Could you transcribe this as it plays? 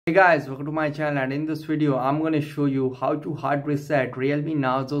Hey guys, welcome to my channel, and in this video I'm going to show you how to hard reset Realme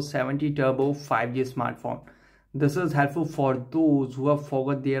Narzo 70 Turbo 5G smartphone. This is helpful for those who have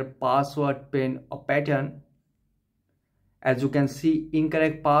forgot their password, pin or pattern. As you can see,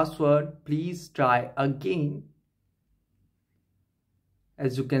 incorrect password, please try again.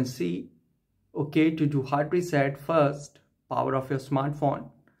 As you can see, okay, to do hard reset, first power off your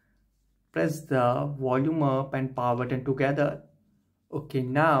smartphone, press the volume up and power button together. Okay,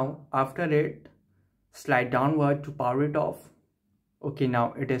 now after it, slide downward to power it off. Okay,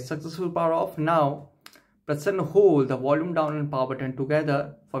 now it is successful power off. Now press and hold the volume down and power button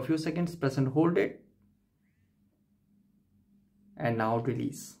together for a few seconds. Press and hold it, and now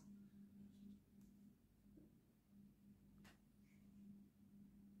release.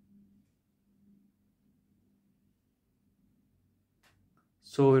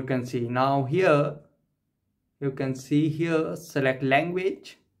 So you can see now here, you can see here, select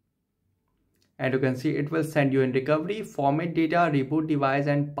language, and you can see it will send you in recovery. Format data, reboot device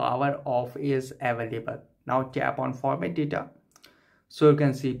and power off is available. Now tap on format data. So you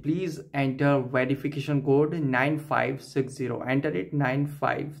can see, please enter verification code 9560. Enter it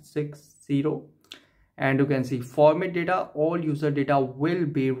 9560, and you can see format data, all user data will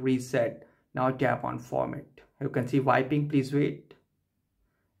be reset. Now tap on format. You can see wiping, please wait,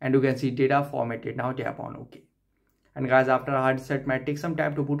 and you can see data formatted. Now tap on OK. And guys, after a hard reset might take some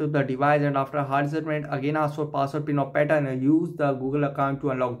time to boot up the device, and after a hard reset might again ask for password, pin or pattern, and use the Google account to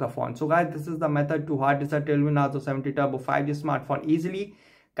unlock the phone. So guys, this is the method to hard reset Realme Narzo 70 Turbo 5G smartphone easily.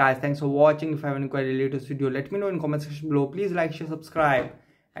 Guys, thanks for watching. If you have any query related to this video, let me know in comment section below. Please like, share, subscribe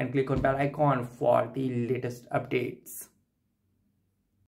and click on bell icon for the latest updates.